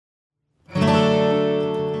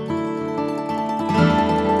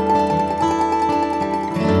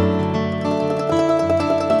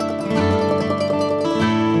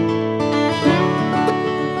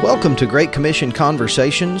Welcome to Great Commission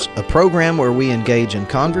Conversations, a program where we engage in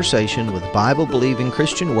conversation with Bible-believing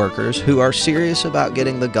Christian workers who are serious about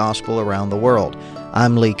getting the gospel around the world.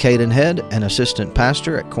 I'm Lee Cadenhead, an assistant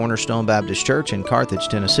pastor at Cornerstone Baptist Church in Carthage,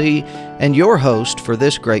 Tennessee, and your host for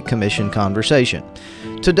this Great Commission Conversation.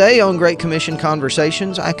 Today on Great Commission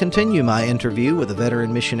Conversations, I continue my interview with a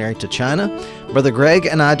veteran missionary to China. Brother Greg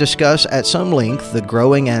and I discuss at some length the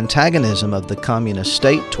growing antagonism of the communist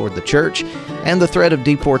state toward the church and the threat of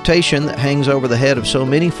deportation that hangs over the head of so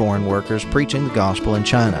many foreign workers preaching the gospel in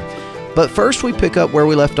China. But first we pick up where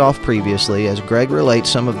we left off previously as Greg relates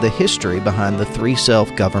some of the history behind the Three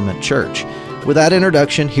Self-Government Church. With that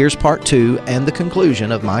introduction, here's part 2 and the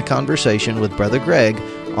conclusion of my conversation with Brother Greg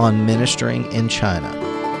on ministering in China.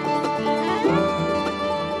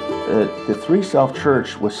 The Three Self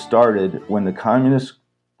Church was started when the Communist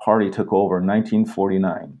Party took over in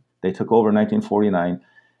 1949. They took over in 1949,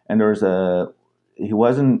 and he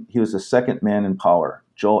was the second man in power,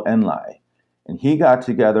 Zhou Enlai. And he got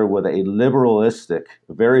together with a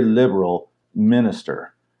very liberal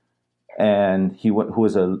minister, and who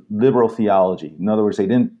was a liberal theology. In other words, they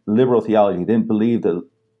didn't believe the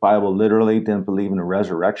Bible literally, didn't believe in the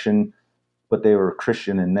resurrection, but they were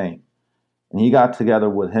Christian in name. And he got together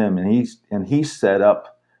with him, and he set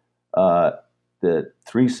up the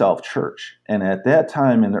Three Self Church. And at that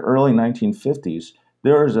time, in the early 1950s,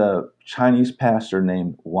 there was a Chinese pastor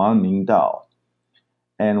named Wang Mingdao.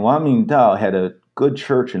 And Wang Mingdao had a good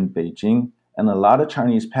church in Beijing, and a lot of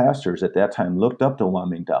Chinese pastors at that time looked up to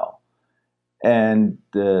Wang Mingdao. And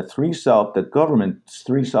the government's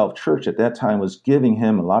Three Self Church at that time was giving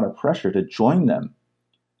him a lot of pressure to join them.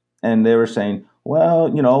 And they were saying,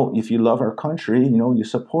 well, if you love our country, you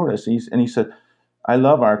support us. And he said, I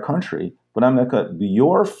love our country, but I'm not going to,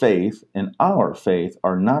 your faith and our faith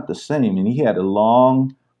are not the same. And he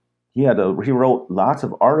wrote lots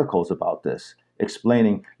of articles about this,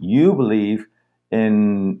 explaining you believe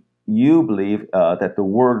that the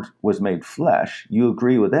Word was made flesh. You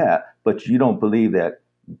agree with that, but you don't believe that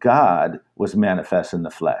God was manifest in the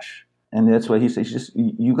flesh. And that's what he says.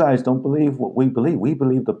 You guys don't believe what we believe. We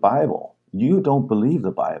believe the Bible. You don't believe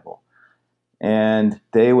the Bible. And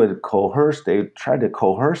they tried to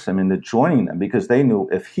coerce him into joining them because they knew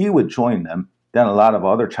if he would join them, then a lot of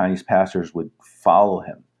other Chinese pastors would follow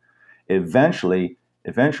him. Eventually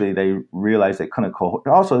they realized they couldn't coerce.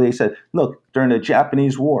 Also, they said, look, during the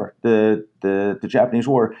Japanese War, the Japanese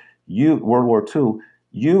War, World War II,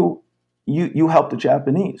 you helped the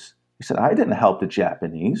Japanese. He said, I didn't help the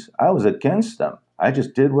Japanese. I was against them. I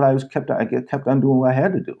just did what I kept on doing what I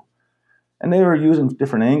had to do. And they were using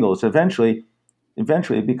different angles. Eventually,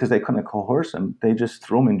 because they couldn't coerce him, they just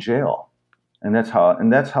threw him in jail. And that's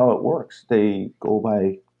how it works. They go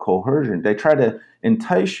by coercion. They try to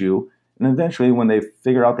entice you, and eventually when they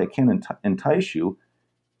figure out they can't entice you,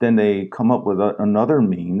 then they come up with another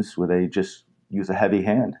means where they just use a heavy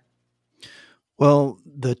hand. Well,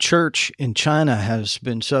 the church in China has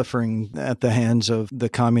been suffering at the hands of the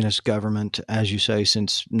communist government, as you say,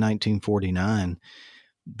 since 1949.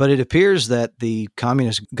 But it appears that the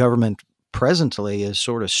communist government presently is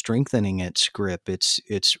sort of strengthening its grip.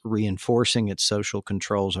 It's reinforcing its social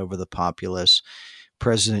controls over the populace.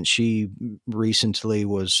 President Xi recently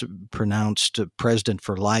was pronounced president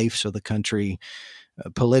for life, so the country,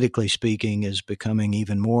 politically speaking, is becoming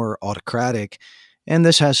even more autocratic. And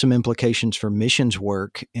this has some implications for missions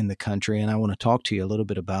work in the country, and I want to talk to you a little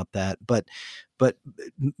bit about that. But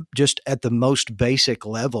just at the most basic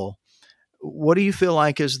level, what do you feel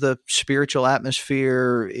like is the spiritual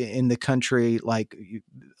atmosphere in the country, like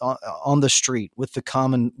on the street with the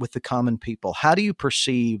common people? How do you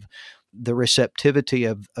perceive the receptivity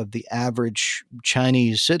of the average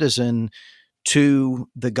Chinese citizen to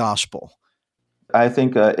the gospel? I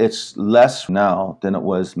think it's less now than it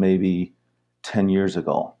was maybe 10 years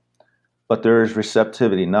ago. But there is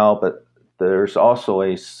receptivity now, but there's also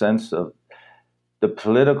a sense of the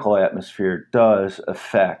political atmosphere does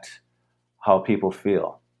affect how people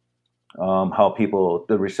feel,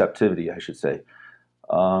 the receptivity, I should say.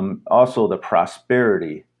 Also, the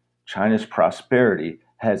prosperity, China's prosperity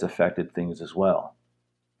has affected things as well.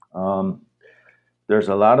 There's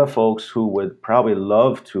a lot of folks who would probably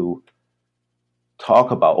love to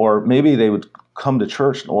talk about, or maybe they would come to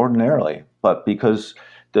church ordinarily, but because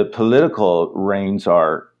the political reins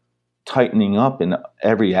are tightening up in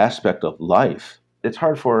every aspect of life, it's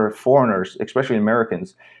hard for foreigners, especially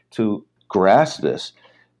Americans, to grasp this.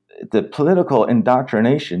 The political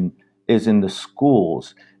indoctrination is in the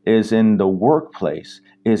schools, is in the workplace,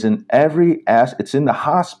 is in it's in the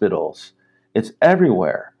hospitals, it's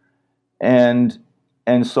everywhere. And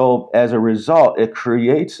And so as a result, it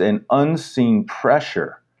creates an unseen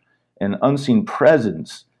pressure, an unseen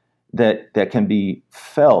presence that can be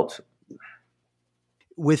felt.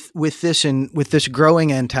 With this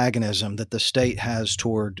growing antagonism that the state has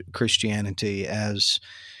toward Christianity as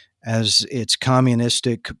its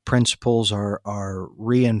communistic principles are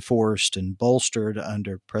reinforced and bolstered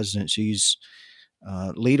under President Xi's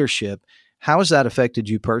leadership, how has that affected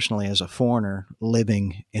you personally as a foreigner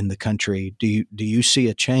living in the country? Do you see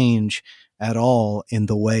a change at all in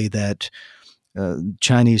the way that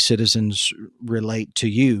Chinese citizens relate to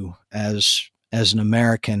you as an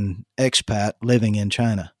American expat living in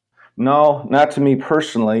China? No, not to me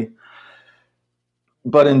personally,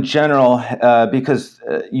 but in general, because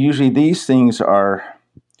usually these things are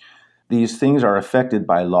affected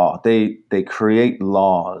by law. They create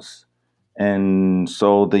laws, and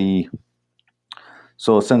so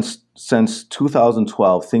since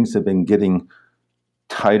 2012, things have been getting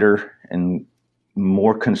tighter and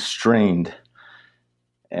more constrained.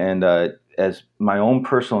 And as my own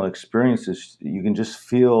personal experiences, you can just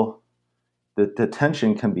feel that the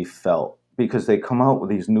tension can be felt because they come out with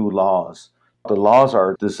these new laws. The laws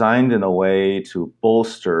are designed in a way to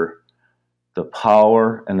bolster the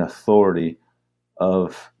power and authority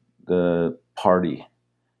of the party.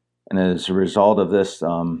 And as a result of this,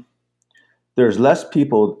 there's less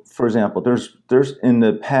people. For example, there's in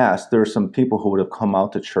the past, there's some people who would have come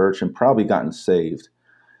out to church and probably gotten saved.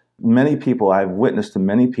 Many people, I've witnessed to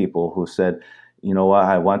many people who said, you know what,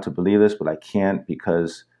 I want to believe this, but I can't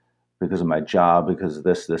because of my job, because of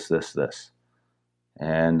this.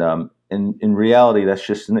 And in reality, that's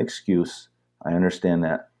just an excuse. I understand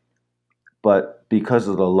that. But because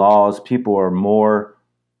of the laws, people are more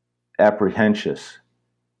apprehensive.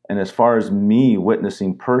 And as far as me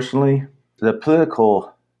witnessing personally, the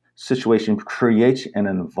political situation creates an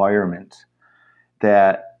environment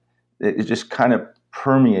that it just kind of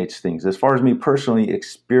permeates things. As far as me personally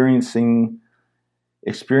experiencing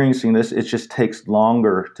this, it just takes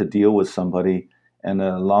longer to deal with somebody, and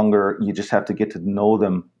longer you just have to get to know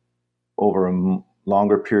them over a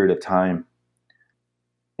longer period of time.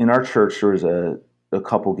 In our church, there was a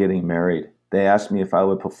couple getting married. They asked me if I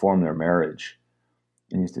would perform their marriage,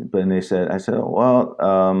 and I said,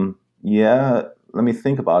 well, yeah, let me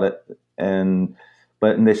think about it. And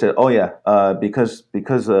they said, oh yeah, because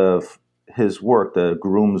of his work, the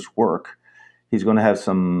groom's work, he's going to have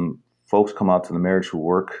some folks come out to the marriage who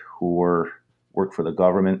work for the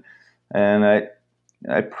government. And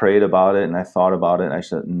I prayed about it and I thought about it. And I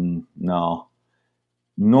said, no.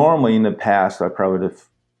 Normally in the past, I probably would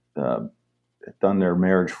have done their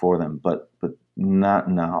marriage for them, but not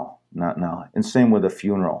now. And same with a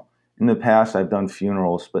funeral. In the past, I've done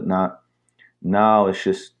funerals, but not now. It's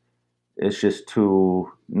just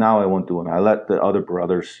too. Now I won't do it. I let the other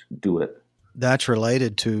brothers do it. That's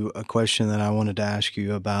related to a question that I wanted to ask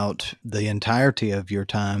you about the entirety of your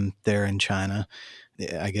time there in China.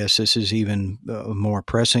 I guess this is even a more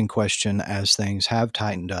pressing question as things have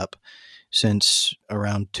tightened up since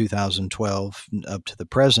around 2012 up to the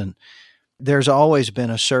present. There's always been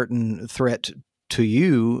a certain threat to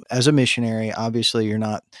you as a missionary. Obviously, you're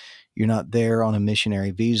not there on a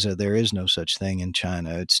missionary visa. There is no such thing in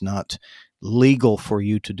China. It's not legal for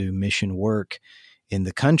you to do mission work in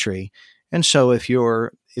the country. And so if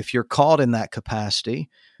you're caught in that capacity,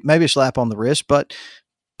 maybe a slap on the wrist, but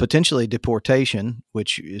potentially deportation,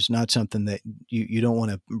 which is not something that you don't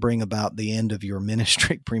want to bring about the end of your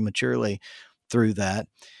ministry prematurely through that.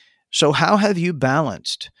 So how have you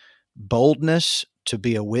balanced boldness to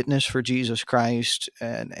be a witness for Jesus Christ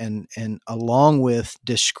and along with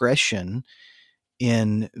discretion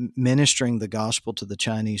in ministering the gospel to the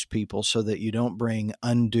Chinese people so that you don't bring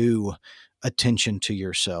undue attention to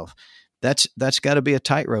yourself? That's got to be a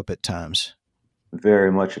tightrope at times.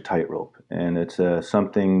 Very much a tightrope, and it's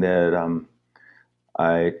something that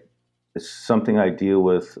it's something I deal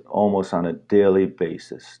with almost on a daily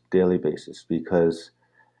basis, because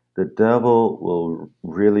the devil will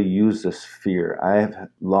really use this fear. I have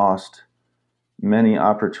lost many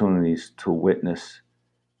opportunities to witness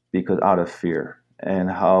because out of fear.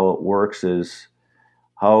 And how it works is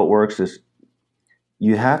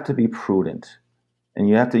you have to be prudent and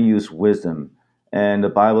you have to use wisdom. And the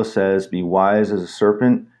Bible says, be wise as a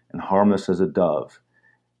serpent and harmless as a dove.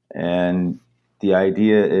 And the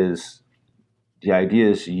idea is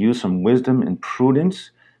use some wisdom and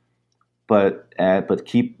prudence, but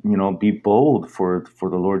keep, be bold for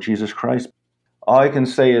the Lord Jesus Christ. All I can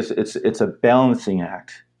say is it's a balancing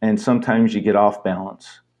act, and sometimes you get off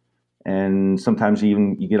balance, and sometimes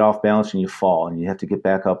even you get off balance and you fall, and you have to get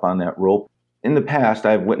back up on that rope. In the past,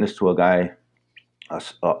 I've witnessed to a guy a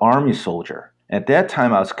army soldier. At that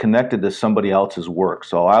time, I was connected to somebody else's work,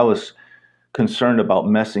 so I was concerned about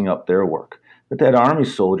messing up their work. But that army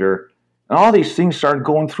soldier, and all these things started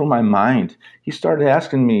going through my mind. He started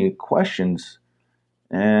asking me questions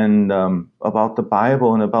and about the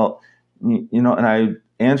Bible and about, and I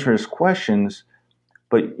answer his questions.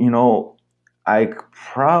 But I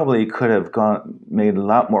probably could have made a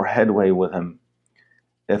lot more headway with him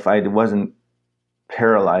if I wasn't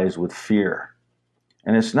paralyzed with fear.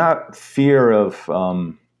 And it's not fear of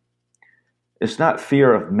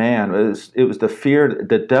man. It was the fear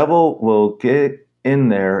the devil will get in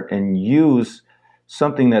there and use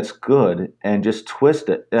something that's good and just twist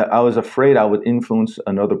it. I was afraid I would influence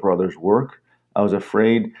another brother's work. I was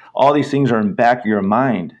afraid all these things are in the back of your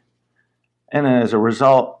mind. And as a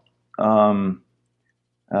result, I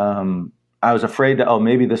was afraid that,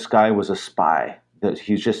 maybe this guy was a spy, that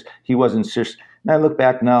he wasn't serious. And I look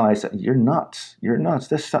back now, and I said, you're nuts. You're nuts.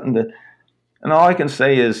 That's something that, and all I can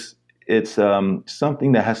say is it's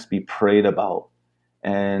something that has to be prayed about,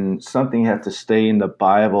 and something you have to stay in the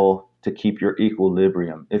Bible to keep your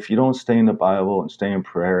equilibrium. If you don't stay in the Bible and stay in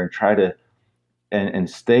prayer and try to, and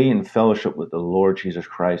stay in fellowship with the Lord Jesus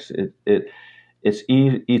Christ, it's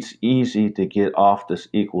easy to get off this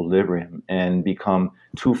equilibrium and become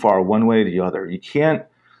too far one way or the other. You can't.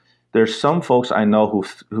 There's some folks I know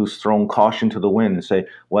who's thrown caution to the wind and say,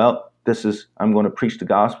 "Well, I'm going to preach the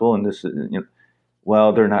gospel, and this is."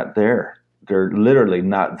 Well, they're not there. They're literally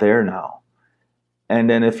not there now. And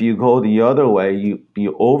then if you go the other way, you be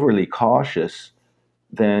overly cautious,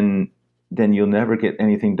 then you'll never get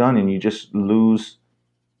anything done, and you just lose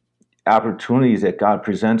opportunities that God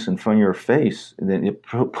presents in front of your face, and then it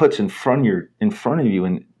puts in front of you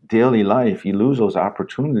in daily life. You lose those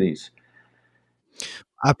opportunities.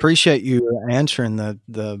 I appreciate you answering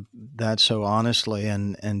that so honestly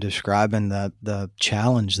and describing the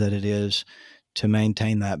challenge that it is to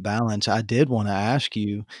maintain that balance. I did want to ask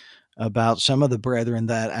you about some of the brethren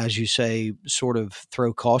that, as you say, sort of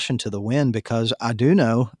throw caution to the wind, because I do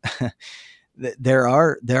know that there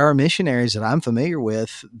are missionaries that I'm familiar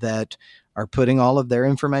with that are putting all of their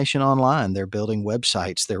information online. They're building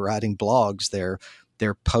websites, they're writing blogs, they're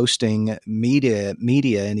posting media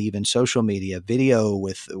and even social media video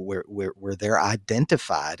with where they're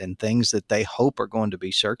identified, and things that they hope are going to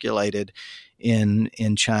be circulated in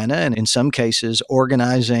China, and in some cases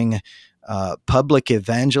organizing public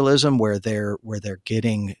evangelism where they're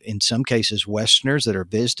getting, in some cases, Westerners that are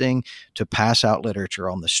visiting to pass out literature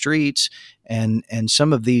on the streets, and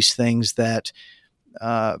some of these things that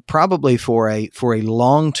probably for a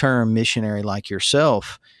long-term missionary like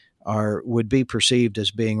yourself would be perceived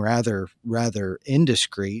as being rather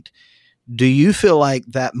indiscreet. Do you feel like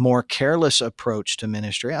that more careless approach to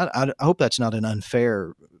ministry? I hope that's not an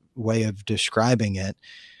unfair way of describing it,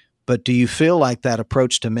 but do you feel like that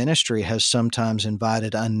approach to ministry has sometimes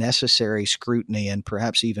invited unnecessary scrutiny and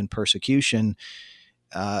perhaps even persecution,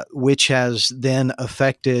 which has then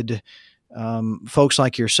affected folks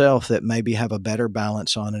like yourself that maybe have a better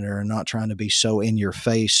balance on it, or are not trying to be so in your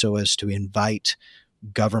face so as to invite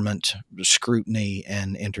government scrutiny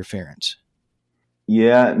and interference?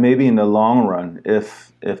 Yeah, maybe in the long run,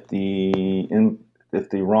 if the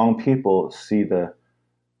wrong people see the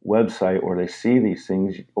website or they see these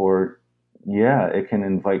things, or it can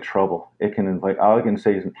invite trouble. It can invite. All I can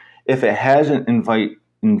say is, if it hasn't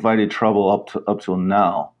invited trouble up till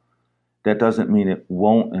now, that doesn't mean it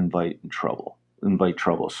won't invite trouble.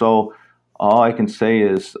 So all I can say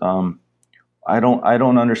is, I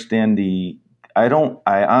don't understand I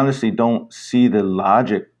honestly don't see the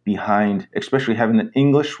logic behind, especially having an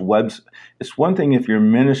English website. It's one thing if you're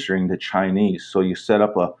ministering to Chinese, so you set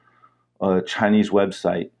up a Chinese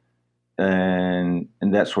website and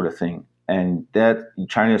that sort of thing, and that you're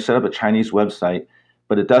trying to set up a Chinese website,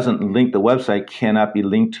 but it doesn't link. The website cannot be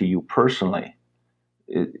linked to you personally,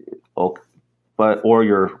 or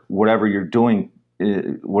your whatever you're doing,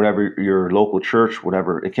 whatever your local church,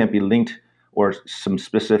 whatever, it can't be linked, or some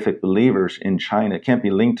specific believers in China. It can't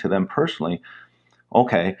be linked to them personally.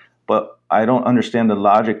 Okay, but I don't understand the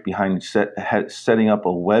logic behind setting up a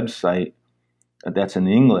website that's in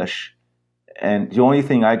English. And the only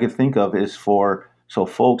thing I could think of is so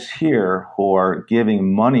folks here who are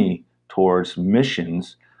giving money towards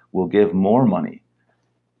missions will give more money.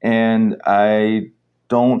 And I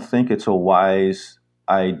don't think it's a wise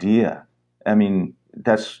idea. I mean,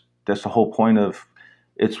 that's the whole point of.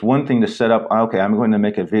 It's one thing to set up, okay, I'm going to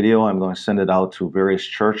make a video, I'm going to send it out to various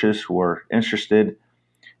churches who are interested,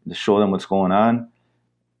 to show them what's going on.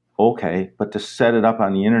 Okay, but to set it up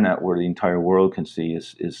on the internet where the entire world can see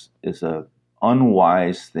is a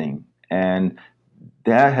unwise thing. And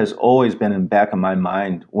that has always been in the back of my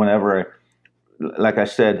mind whenever, like I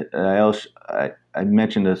said, I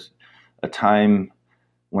mentioned a time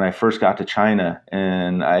when I first got to China,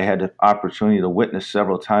 and I had the opportunity to witness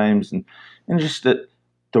several times, and just that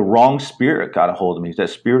the wrong spirit got a hold of me, that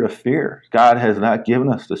spirit of fear. God has not given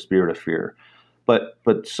us the spirit of fear, but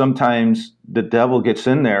sometimes the devil gets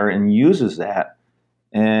in there and uses that,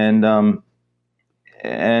 and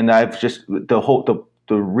I've just the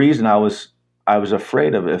reason I was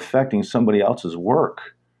afraid of it affecting somebody else's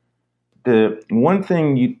work. The one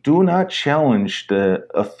thing, you do not challenge the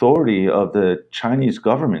authority of the Chinese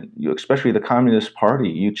government, especially the Communist Party.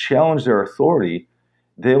 You challenge their authority,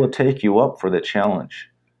 they will take you up for the challenge.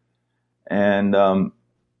 And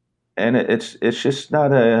it's just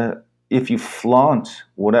not a, if you flaunt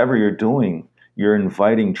whatever you're doing, you're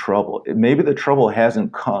inviting trouble. Maybe the trouble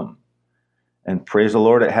hasn't come, and praise the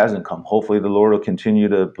Lord, it hasn't come. Hopefully, the Lord will continue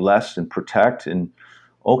to bless and protect. And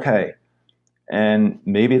okay, and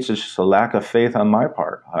maybe it's just a lack of faith on my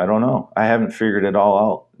part. I don't know. I haven't figured it all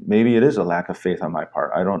out. Maybe it is a lack of faith on my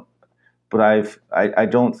part. I don't. But I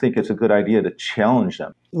don't think it's a good idea to challenge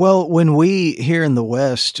them. Well, when we here in the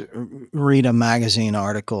West read a magazine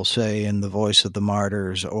article, say in the Voice of the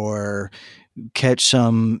Martyrs, or catch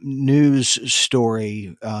some news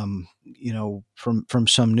story, from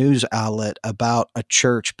some news outlet about a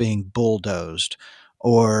church being bulldozed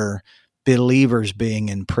or believers being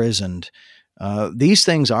imprisoned, these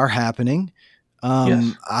things are happening.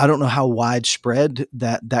 Yes. I don't know how widespread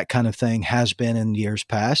that kind of thing has been in years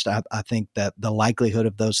past. I think that the likelihood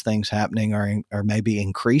of those things happening are maybe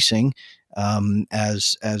increasing,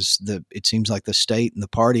 as it seems like the state and the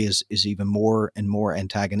party is even more and more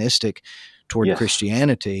antagonistic toward Yes.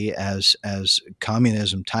 Christianity as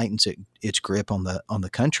communism tightens its grip on the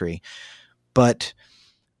country. But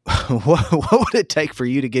what would it take for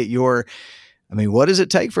you to get what does it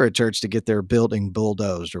take for a church to get their building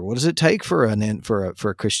bulldozed, or what does it take for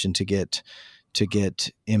a Christian to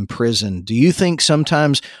get imprisoned? Do you think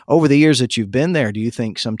sometimes over the years that you've been there, do you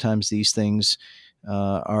think sometimes these things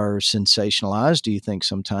are sensationalized? Do you think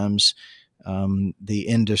sometimes the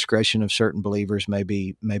indiscretion of certain believers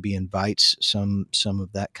maybe invites some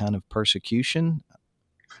of that kind of persecution?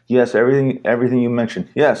 Yes, everything you mentioned.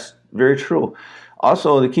 Yes, very true.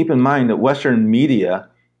 Also, to keep in mind that Western media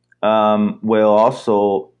will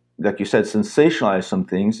also, like you said, sensationalize some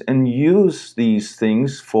things and use these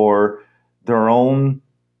things for their own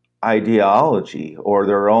ideology or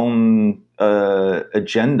their own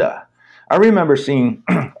agenda. I remember seeing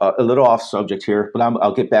a little off subject here, but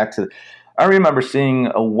I'll get back to. I remember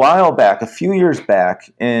seeing a while back, a few years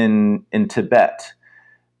back, in Tibet,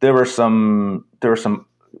 there were some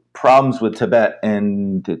problems with Tibet,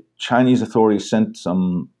 and the Chinese authorities sent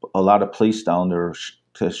a lot of police down there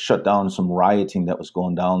to shut down some rioting that was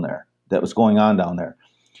going on down there.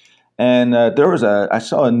 And I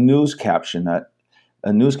saw a news caption,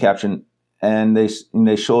 and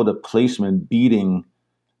they showed a policeman beating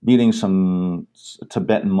some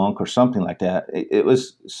Tibetan monk or something like that. It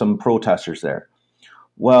was some protesters there.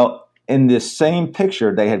 Well, in this same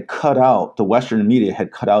picture, the Western media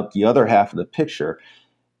had cut out the other half of the picture,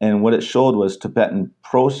 and what it showed was Tibetan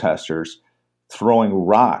protesters throwing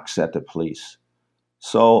rocks at the police.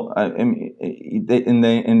 So,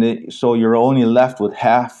 so you're only left with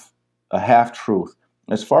a half truth.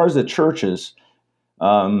 As far as the churches, there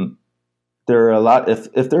are a lot.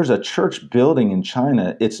 If there's a church building in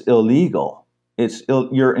China, it's illegal.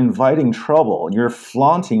 You're inviting trouble. You're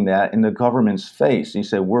flaunting that in the government's face. You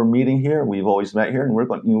say, "We're meeting here. We've always met here, and we're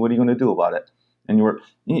going. What are you going to do about it?" And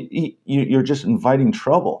you're just inviting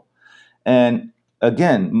trouble. And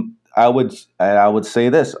again, I would say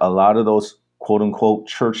this: a lot of those quote unquote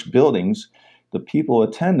church buildings, the people who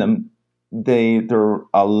attend them, they're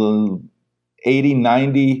 80,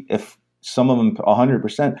 90, if some of them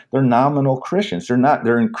 100%, they're nominal Christians.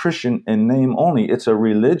 They're in Christian in name only. It's a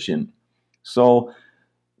religion. So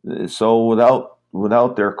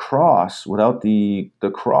without their cross, without the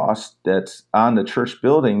cross that's on the church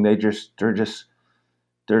building, they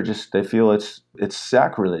feel it's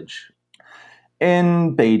sacrilege.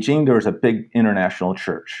 In Beijing, there was a big international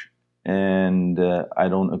church, and I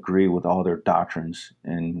don't agree with all their doctrines,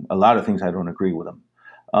 and a lot of things I don't agree with them.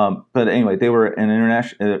 But anyway, they were an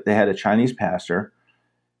international. They had a Chinese pastor,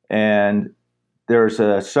 and there's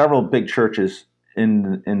several big churches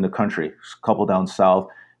in the country, a couple down south.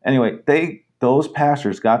 Anyway, those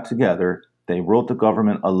pastors got together. They wrote the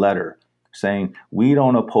government a letter saying, "We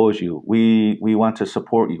don't oppose you. We want to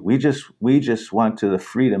support you. We just want the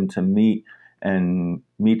freedom to meet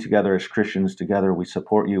together as Christians together. We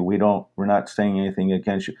support you. We're not saying anything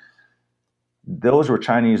against you." Those were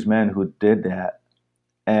Chinese men who did that,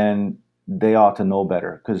 and they ought to know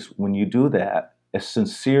better, because when you do that, as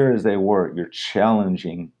sincere as they were, you're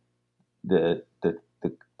challenging the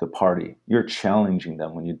party. You're challenging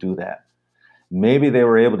them when you do that. Maybe they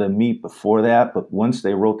were able to meet before that, but once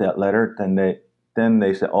they wrote that letter, then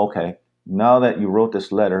they said, okay, now that you wrote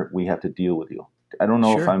this letter, we have to deal with you. I don't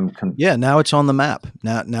know if Sure. I'm Yeah, now it's on the map.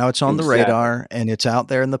 Now it's on the exactly. radar, and it's out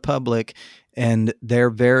there in the public, and their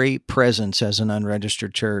very presence as an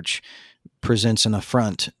unregistered church presents an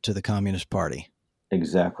affront to the Communist Party.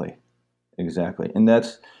 Exactly.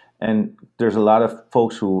 And there's a lot of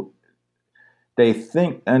folks who they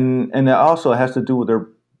think, and it also has to do with their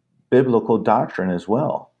biblical doctrine as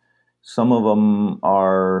well. Some of them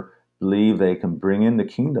believe they can bring in the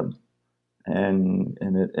kingdom, and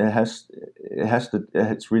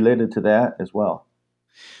it's related to that as well.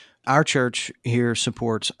 Our church here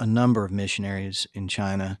supports a number of missionaries in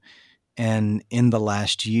China, and in the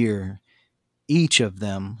last year, each of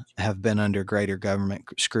them have been under greater government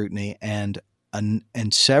scrutiny, and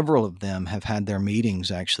several of them have had their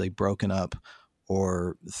meetings actually broken up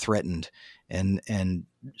or threatened, and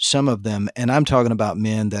some of them, and I'm talking about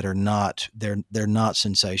men that are not they're not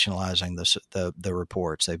sensationalizing the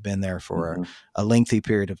reports. They've been there for a lengthy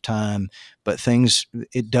period of time, but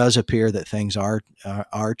it does appear that things are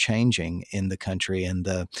changing in the country, and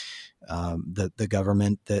the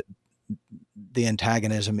government, that the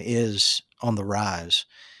antagonism is on the rise.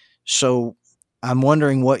 So I'm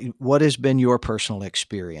wondering what has been your personal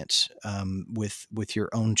experience with your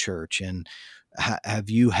own church, and have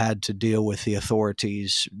you had to deal with the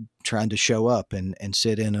authorities trying to show up and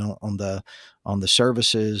sit in on the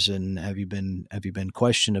services, and have you been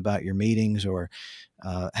questioned about your meetings, or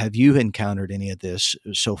have you encountered any of this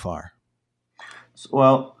so far?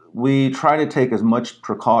 Well, we try to take as much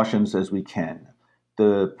precautions as we can.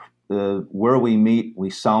 Where we meet, we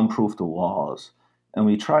soundproof the walls, and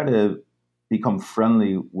we try to become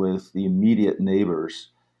friendly with the immediate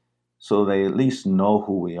neighbors, so they at least know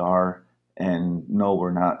who we are and know we're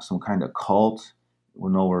not some kind of cult. We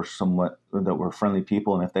know that we're friendly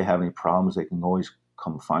people, and if they have any problems, they can always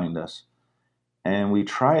come find us. And we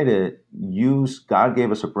try to God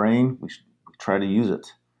gave us a brain. We try to use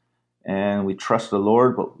it. And we trust the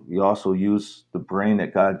Lord, but we also use the brain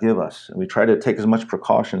that God gave us. And we try to take as much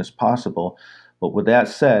precaution as possible. But with that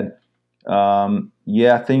said,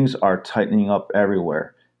 things are tightening up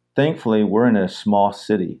everywhere. Thankfully, we're in a small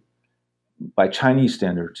city. By Chinese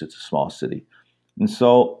standards, it's a small city. And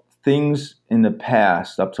so things in the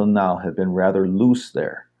past up till now have been rather loose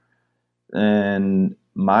there. And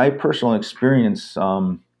my personal experience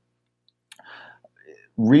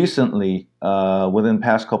recently, within the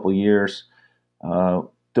past couple of years,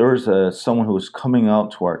 there's someone who was coming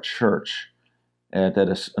out to our church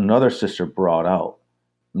that another sister brought out.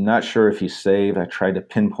 I'm not sure if he's saved. I tried to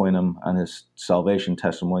pinpoint him on his salvation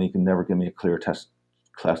testimony. He can never give me a clear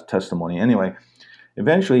testimony. Anyway,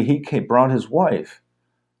 eventually he brought his wife.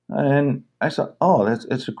 And I said,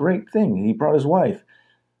 it's a great thing. He brought his wife.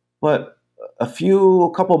 But a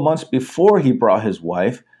couple months before he brought his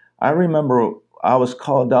wife, I remember I was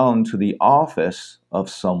called down to the office of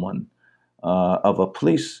someone, of a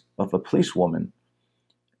policewoman,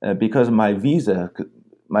 because my visa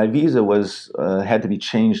was had to be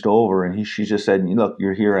changed over, and she just said, "Look,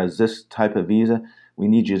 you're here as this type of visa. We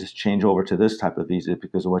need you to change over to this type of visa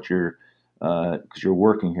because of because you're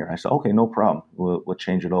working here." I said, "Okay, no problem. We'll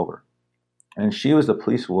change it over." And she was the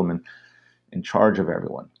policewoman in charge of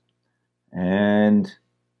everyone. And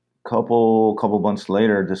couple months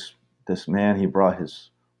later, this man, he brought his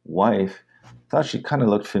wife. Thought she kind of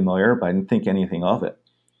looked familiar, but I didn't think anything of it.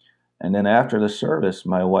 And then after the service,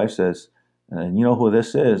 my wife says, "You know who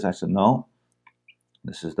this is?" I said, "No,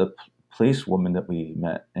 this is the policewoman that we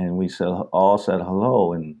met." And we all said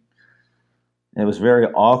hello, and it was very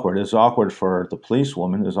awkward. It was awkward for the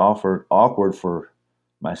policewoman. It was awkward for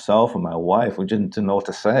myself and my wife. We didn't know what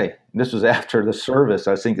to say. And this was after the service.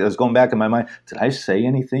 I think it was going back in my mind, did I say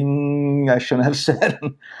anything I shouldn't have said?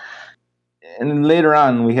 And then later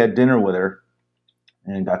on, we had dinner with her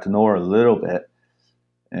and got to know her a little bit.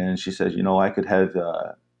 And she says, I could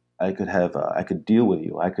deal with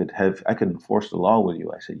you. I could enforce the law with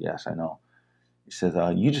you. I said, "Yes, I know." He says,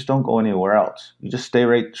 "You just don't go anywhere else. You just stay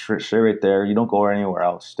right there. You don't go anywhere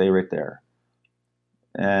else. Stay right there."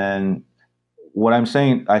 And what I'm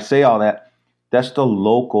saying, I say all that. That's the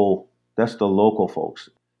local folks.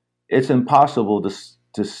 It's impossible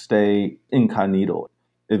to stay incognito.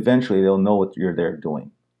 Eventually, they'll know what you're there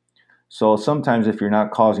doing. So sometimes if you're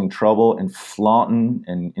not causing trouble and flaunting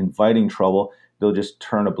and inviting trouble, they'll just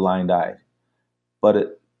turn a blind eye.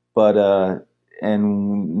 But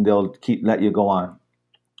and they'll let you go on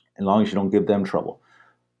as long as you don't give them trouble.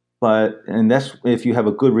 And that's if you have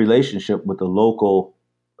a good relationship with the local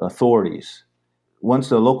authorities. Once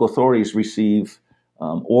the local authorities receive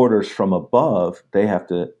orders from above, they have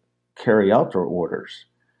to carry out their orders.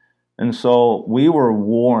 And so we were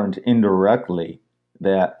warned indirectly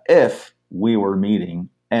that if we were meeting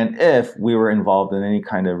and if we were involved in any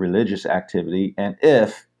kind of religious activity, and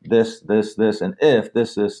if this, and if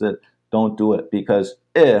this, that, don't do it. Because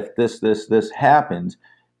if this happened,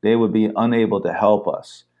 they would be unable to help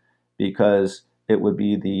us, because it would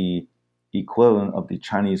be the equivalent of the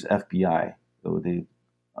Chinese FBI, or the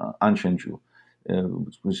Anshenju,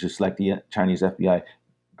 which was just like the Chinese FBI,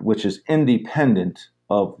 which is independent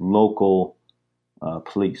of local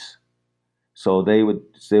police. So they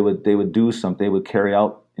would do something. They would carry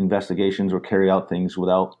out investigations or carry out things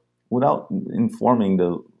without informing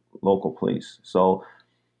the local police. So,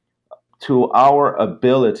 to our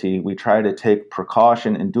ability, we try to take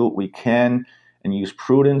precaution and do what we can, and use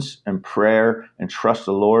prudence and prayer and trust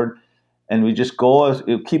the Lord. And we just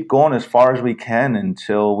keep going as far as we can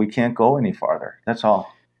until we can't go any farther. That's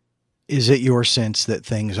all. Is it your sense that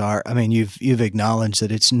things are, I mean, you've acknowledged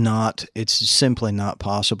that it's simply not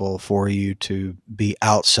possible for you to be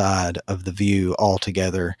outside of the view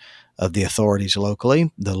altogether of the authorities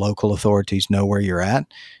locally. The local authorities know where you're at.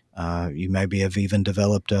 You maybe have even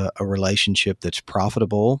developed a relationship that's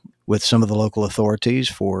profitable with some of the local authorities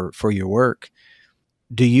for your work.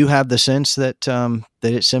 Do you have the sense that that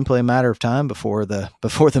it's simply a matter of time before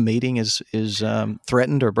the meeting is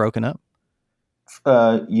threatened or broken up?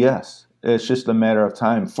 Yes, it's just a matter of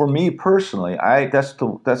time. For me personally, I'm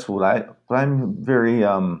very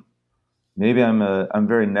maybe I'm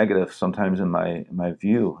very negative sometimes in my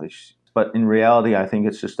view. But in reality, I think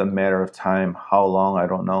it's just a matter of time. How long, I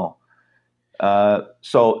don't know.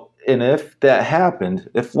 And if that happened,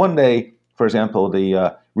 if one day, for example,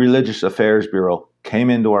 the Religious Affairs Bureau came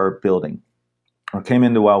into our building, or came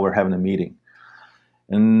into while we're having a meeting,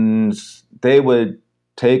 and they would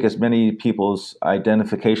take as many people's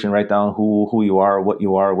identification, write down who you are, what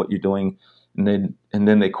you're doing, and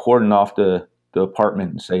then they cordon off the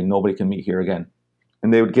apartment and say nobody can meet here again.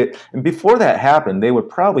 And and before that happened, they would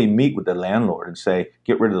probably meet with the landlord and say,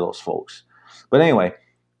 get rid of those folks. But anyway,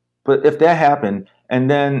 if that happened,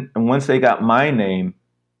 and once they got my name,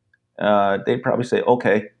 they'd probably say,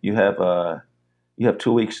 okay, you have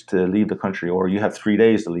 2 weeks to leave the country, or you have 3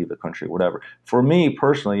 days to leave the country, whatever. For me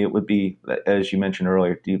personally, it would be, as you mentioned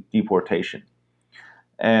earlier, deportation.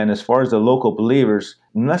 And as far as the local believers,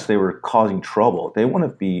 unless they were causing trouble, they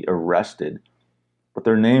wouldn't be arrested, but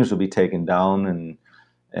their names would be taken down and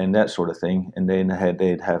that sort of thing, and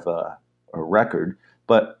they'd have a record.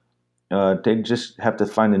 But they'd just have to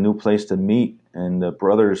find a new place to meet, and the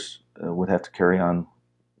brothers would have to carry on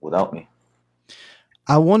without me.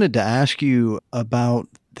 I wanted to ask you about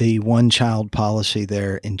the one-child policy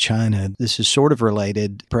there in China. This is sort of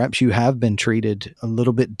related. Perhaps you have been treated a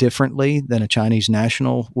little bit differently than a Chinese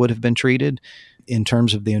national would have been treated in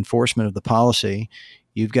terms of the enforcement of the policy.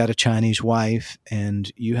 You've got a Chinese wife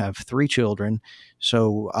and you have 3 children.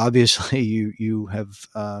 So obviously you've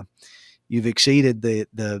exceeded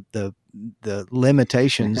the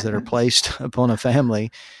limitations that are placed upon a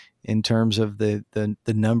family in terms of the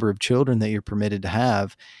number of children that you're permitted to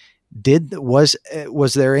have. Was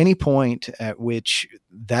there any point at which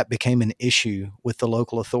that became an issue with the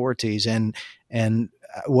local authorities, and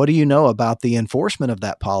what do you know about the enforcement of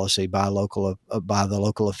that policy by the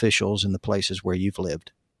local officials in the places where you've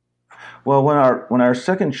lived? Well, when our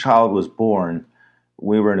second child was born,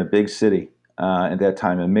 we were in a big city at that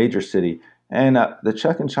time, a major city, and the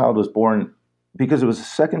second child was born because it was the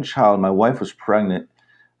second child. My wife was pregnant.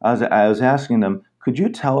 I was asking them, could you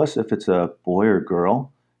tell us if it's a boy or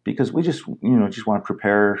girl? Because we just want to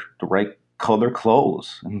prepare the right color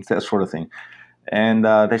clothes and that sort of thing. And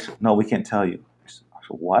they said, no, we can't tell you. I said,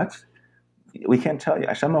 what? We can't tell you.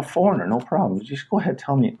 I said, I'm a foreigner, no problem. Just go ahead,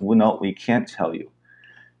 tell me. Well, no, we can't tell you.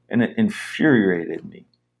 And it infuriated me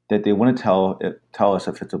that they wouldn't tell us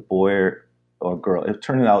if it's a boy or girl. It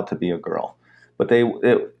turned out to be a girl. But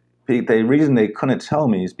the reason they couldn't tell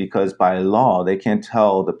me is because by law they can't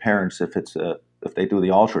tell the parents if they do the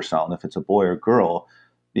ultrasound if it's a boy or girl,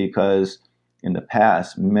 because in the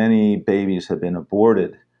past many babies have been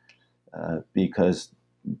aborted because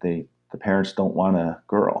the parents don't want a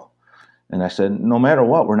girl. And I said, no matter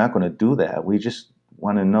what, we're not going to do that. We just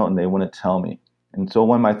want to know, and they wouldn't tell me. And so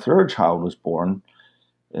when my third child was born,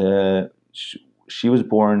 she was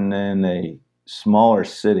born in a smaller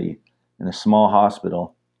city, in a small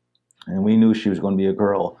hospital, and we knew she was going to be a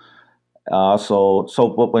girl.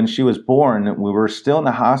 But when she was born, we were still in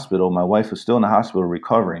the hospital. My wife was still in the hospital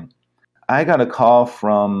recovering. I got a call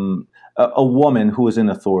from a woman who was in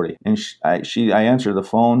authority, and I answered the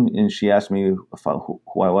phone, and she asked me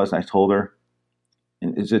who I was, and I told her.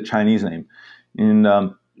 And it's a Chinese name, and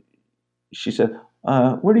she said,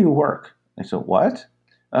 "Where do you work?" I said, "What?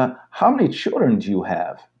 How many children do you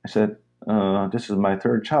have?" I said, "This is my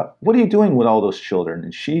third child." "What are you doing with all those children?"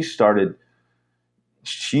 And she started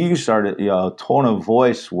a tone of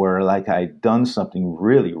voice where like I'd done something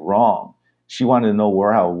really wrong. She wanted to know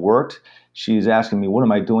where I worked. She's asking me, "What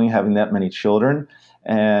am I doing having that many children?"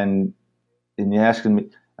 And and asking me,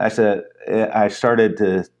 I said, I started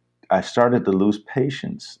to lose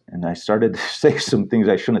patience, and I started to say some things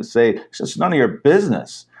I shouldn't say. It's just none of your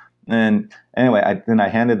business. And anyway, then I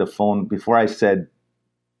handed the phone before I said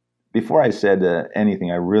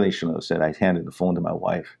anything I really shouldn't have said. I handed the phone to my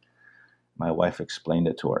wife. My wife explained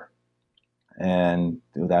it to her, and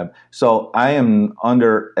do that. So I am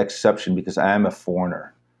under exception because I am a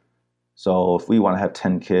foreigner. So if we want to have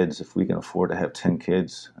 10 kids, if we can afford to have 10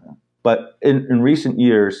 kids, but in recent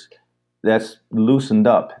years, that's loosened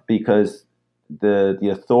up because the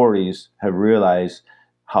authorities have realized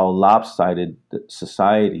how lopsided the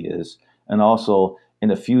society is, and also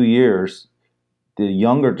in a few years,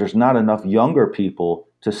 there's not enough younger people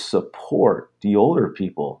to support the older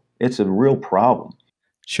people. It's a real problem.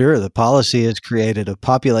 Sure, the policy has created a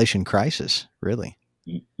population crisis, really.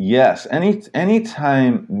 Yes,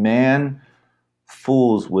 anytime man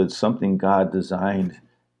fools with something God designed,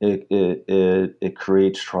 it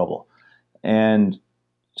creates trouble. And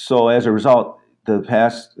so as a result, the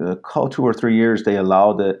past 2 or 3 years, they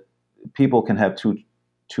allowed that people can have two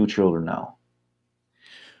children now.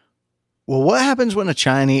 Well, what happens when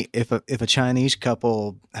if a Chinese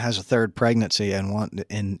couple has a third pregnancy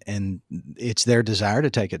and it's their desire to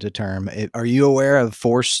take it to term? Are you aware of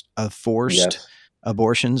forced Yes.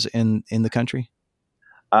 abortions in the country?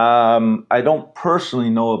 I don't personally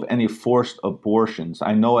know of any forced abortions.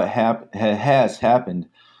 I know it has happened,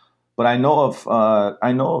 but I know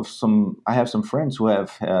of some. I have some friends who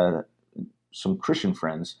have had some Christian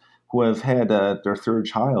friends who have had their third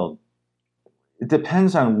child. It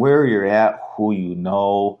depends on where you're at, who you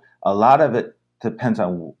know. A lot of it depends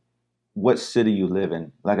on what city you live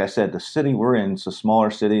in. Like I said, the city we're in is a smaller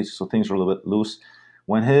city, so things are a little bit loose.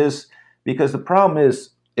 When his, because the problem is,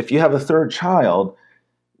 if you have a third child,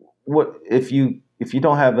 what if you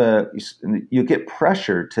don't have you get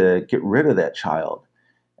pressure to get rid of that child,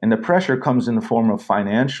 and the pressure comes in the form of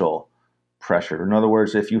financial pressure. In other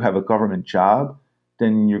words, if you have a government job,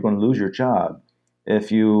 then you're going to lose your job.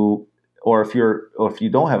 If you or if you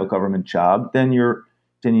don't have a government job, then you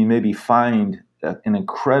may be fined an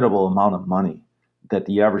incredible amount of money that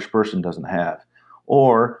the average person doesn't have.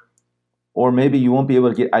 or or maybe you won't be able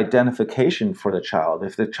to get identification for the child.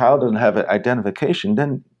 If the child doesn't have an identification,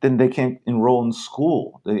 then they can't enroll in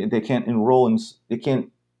school. They can't enroll in. They can't.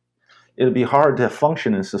 It'll be hard to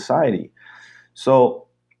function in society. So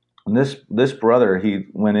this brother, he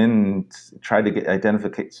went in and tried to get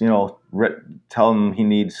identification. Tell him he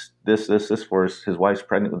needs this for his wife's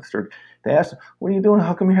pregnant with the third. They asked him, "What are you doing?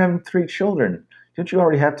 How come you're having three children? Don't you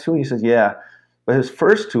already have two?" He says, "Yeah, but his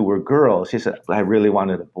first two were girls." He said, "I really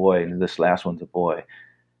wanted a boy, and this last one's a boy."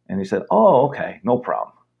 And he said, "Oh, okay, no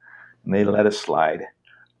problem." And they let it slide.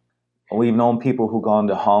 We've known people who gone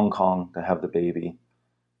to Hong Kong to have the baby,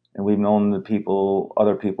 and we've known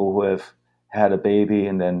other people who have had a baby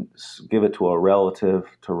and then give it to a relative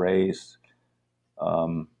to raise.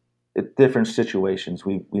 Um, Different situations.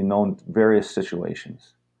 We've known various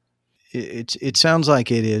situations. It sounds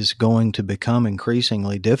like it is going to become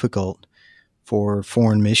increasingly difficult for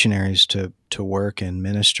foreign missionaries to work and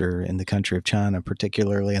minister in the country of China,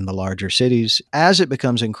 particularly in the larger cities. As it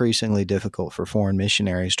becomes increasingly difficult for foreign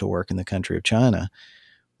missionaries to work in the country of China,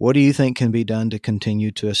 what do you think can be done to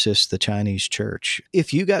continue to assist the Chinese church?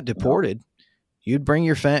 If you got Well, deported, you'd bring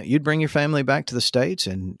your family back to the States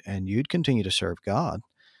and you'd continue to serve God.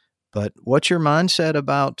 But what's your mindset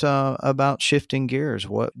about shifting gears?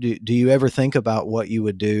 What do you ever think about what you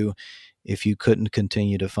would do if you couldn't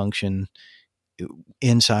continue to function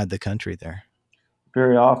inside the country there?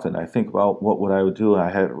 very often I think about what would I would do.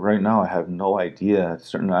 Right now I have no idea.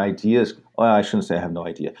 Certain ideas. Well, I shouldn't say I have no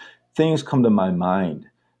idea. Things come to my mind.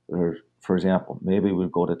 For example, maybe we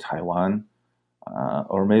go to Taiwan,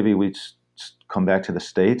 or maybe we come back to the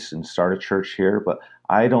States and start a church here. But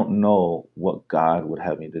I don't know what God would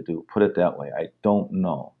have me to do. Put it that way. I don't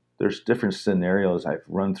know. There's different scenarios I've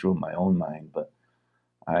run through my own mind, but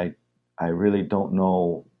I I really don't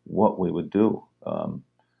know what we would do. Uh,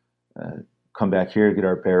 come back here, get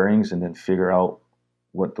our bearings, and then figure out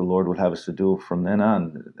what the Lord would have us to do from then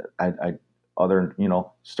on.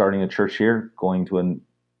 Starting a church here, going to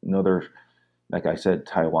another, like I said,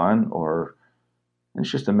 Taiwan, or it's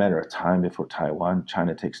just a matter of time before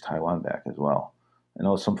China takes Taiwan back as well. I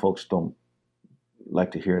know some folks don't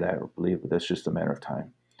like to hear that or believe, but that's just a matter of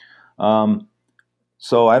time.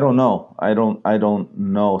 So I don't know. I don't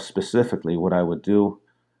know specifically what I would do.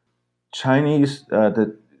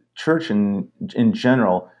 The church in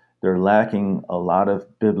general, they're lacking a lot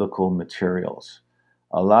of biblical materials.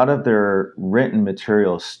 A lot of their written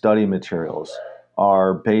materials, study materials,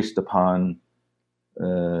 are based upon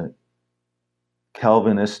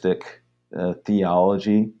Calvinistic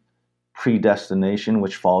theology, predestination,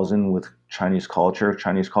 which falls in with Chinese culture.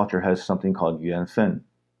 Chinese culture has something called yuanfen,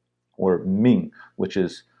 or Ming, which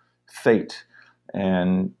is fate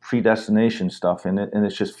and predestination stuff in it, and it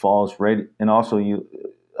just falls right. And also,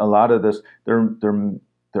 a lot of this,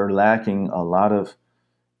 they're lacking a lot of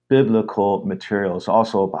biblical materials,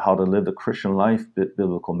 also about how to live the Christian life.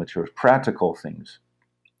 Biblical materials, practical things,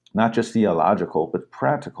 not just theological, but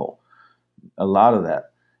practical. A lot of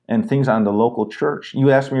that, and things on the local church. You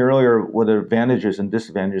asked me earlier what are advantages and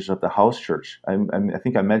disadvantages of the house church. I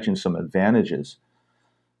think I mentioned some advantages,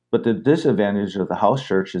 but the disadvantage of the house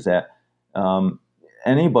church is that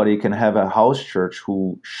anybody can have a house church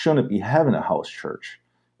who shouldn't be having a house church,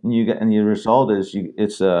 and the result is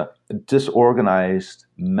it's a disorganized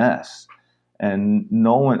mess, and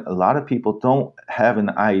a lot of people don't have an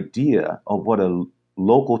idea of what a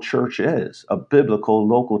local church is, a biblical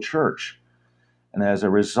local church. And as a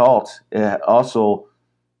result, of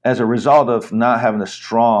not having a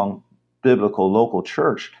strong biblical local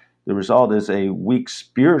church, the result is a weak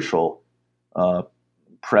spiritual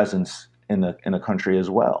presence in the country as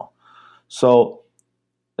well. So,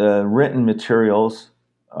 written materials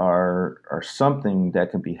are something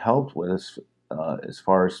that can be helped with as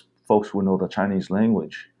far as folks who know the Chinese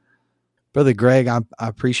language. Brother Greg, I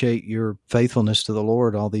appreciate your faithfulness to the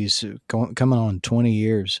Lord. All these coming on 20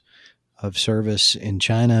 years of service in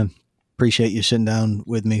China. Appreciate you sitting down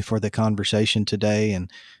with me for the conversation today.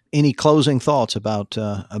 And any closing thoughts about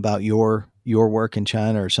your work in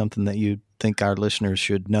China, or something that you think our listeners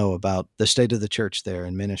should know about the state of the church there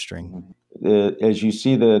and ministering? As you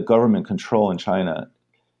see the government control in China,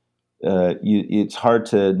 it's hard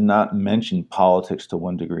to not mention politics to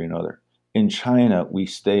one degree or another. In China, we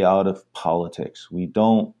stay out of politics. We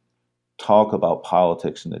don't talk about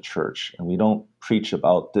politics in the church, and we don't preach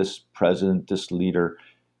about this president, this leader,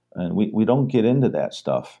 and we don't get into that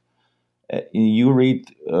stuff. You read,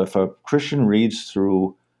 if a Christian reads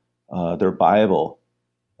through their Bible,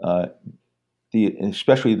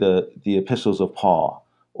 especially the epistles of Paul,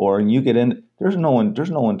 or you get in, there's no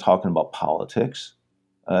one talking about politics.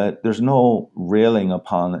 There's no railing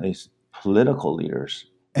upon political leaders.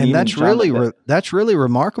 And that's really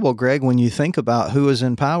remarkable, Greg, when you think about who was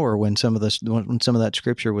in power when some of that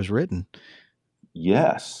scripture was written.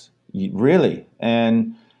 Yes, really,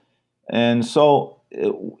 and so,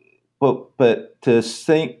 but to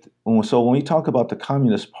think. So when we talk about the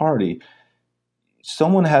Communist Party,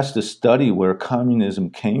 someone has to study where communism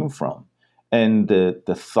came from and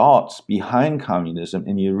the thoughts behind communism,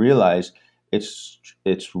 and you realize it's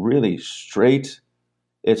really straight.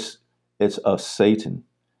 It's of Satan.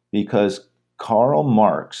 Because Karl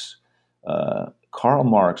Marx was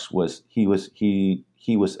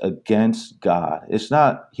against God. It's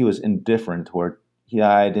not he was indifferent toward.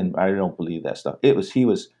 I don't believe that stuff.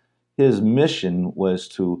 His mission was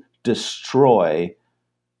to destroy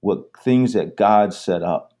things that God set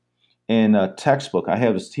up. In a textbook, I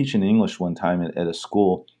was teaching English one time at a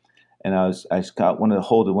school, and I got one of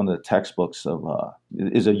the textbooks of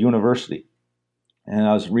is a university, and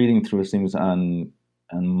I was reading through things on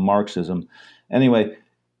Marxism. Anyway,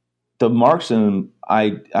 the Marxism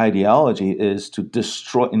ideology is to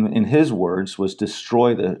destroy, in his words, was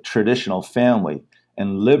destroy the traditional family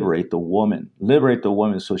and liberate the woman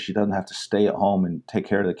so she doesn't have to stay at home and take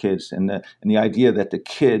care of the kids. And the idea that the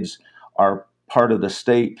kids are part of the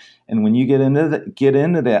state. And when you get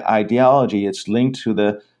into that ideology, it's linked to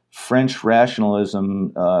the French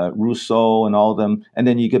rationalism, Rousseau and all of them. And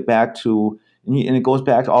then you get back to, and it goes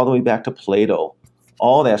back all the way back to Plato.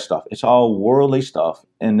 All that stuff. It's all worldly stuff.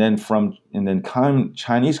 And then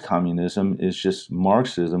Chinese communism is just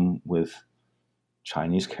Marxism with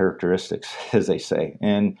Chinese characteristics, as they say.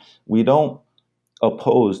 And we don't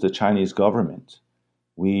oppose the Chinese government.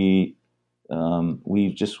 We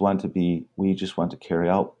just want to carry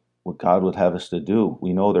out what God would have us to do.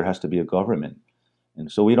 We know there has to be a government.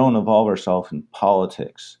 And so we don't involve ourselves in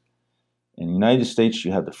politics. In the United States,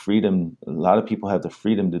 you have the freedom. A lot of people have the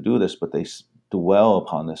freedom to do this, but they dwell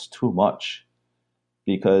upon this too much,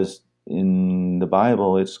 because in the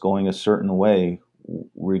Bible, it's going a certain way,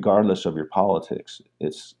 regardless of your politics.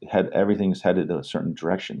 Everything's headed in a certain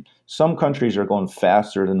direction. Some countries are going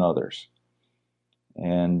faster than others,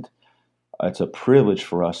 and it's a privilege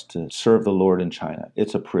for us to serve the Lord in China.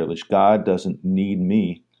 It's a privilege. God doesn't need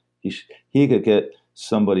me. He could get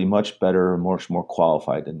somebody much better or much more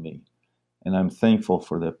qualified than me. And I'm thankful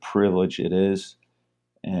for the privilege it is,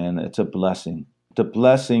 and it's a blessing. The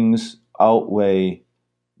blessings outweigh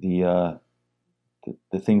the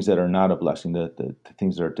things that are not a blessing, the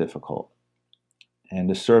things that are difficult. And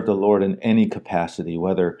to serve the Lord in any capacity,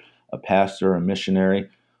 whether a pastor, a missionary,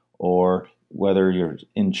 or whether you're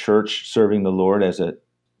in church serving the Lord as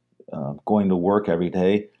going to work every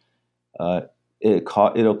day,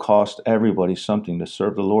 it'll cost everybody something to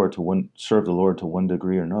serve the Lord to one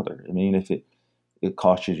degree or another. I mean, if it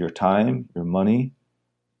costs you your time, your money,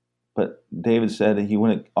 but David said that he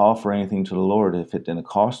wouldn't offer anything to the Lord if it didn't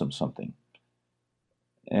cost him something.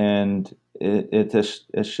 And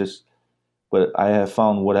it's just, but I have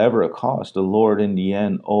found whatever it costs, the Lord in the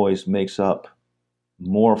end always makes up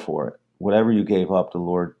more for it. Whatever you gave up, the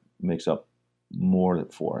Lord makes up more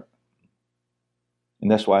for it. And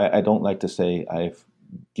that's why I don't like to say I've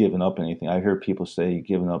given up anything. I hear people say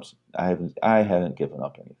given up. I haven't given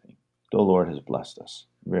up anything. The Lord has blessed us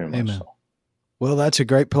very much. Amen. So. Well, that's a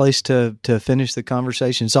great place to finish the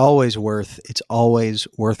conversation. It's always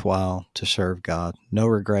worthwhile to serve God. No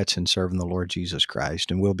regrets in serving the Lord Jesus Christ,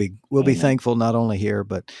 and we'll be thankful not only here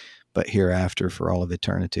but hereafter for all of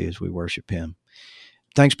eternity as we worship Him.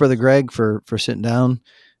 Thanks, Brother Greg, for sitting down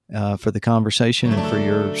for the conversation and for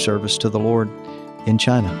your service to the Lord in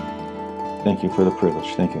China. Thank you for the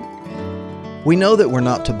privilege. Thank you. We know that we're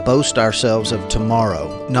not to boast ourselves of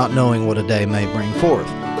tomorrow, not knowing what a day may bring forth.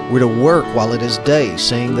 We're to work while it is day,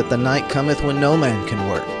 seeing that the night cometh when no man can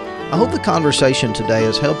work. I hope the conversation today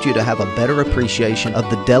has helped you to have a better appreciation of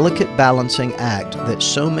the delicate balancing act that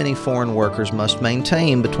so many foreign workers must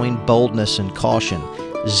maintain between boldness and caution,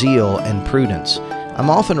 zeal and prudence. I'm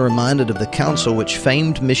often reminded of the counsel which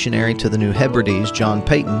famed missionary to the New Hebrides, John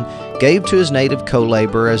Peyton, gave to his native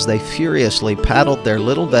co-laborer as they furiously paddled their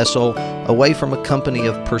little vessel away from a company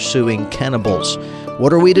of pursuing cannibals.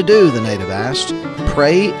 "What are we to do?" the native asked.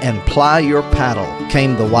 "Pray and ply your paddle,"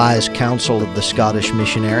 came the wise counsel of the Scottish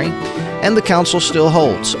missionary. And the counsel still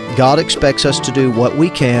holds. God expects us to do what we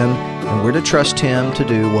can, and we're to trust Him to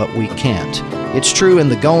do what we can't. It's true in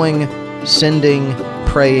the going, sending,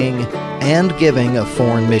 praying, and giving of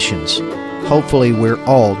foreign missions. Hopefully we're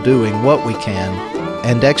all doing what we can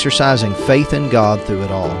and exercising faith in God through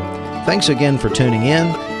it all. Thanks again for tuning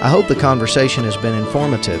in. I hope the conversation has been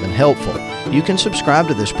informative and helpful. You can subscribe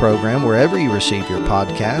to this program wherever you receive your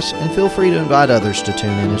podcasts, and feel free to invite others to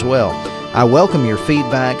tune in as well. I welcome your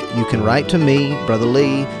feedback. You can write to me, Brother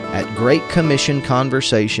Lee, at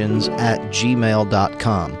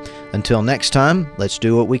greatcommissionconversations@gmail.com. Until next time, let's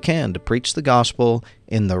do what we can to preach the gospel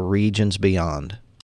in the regions beyond.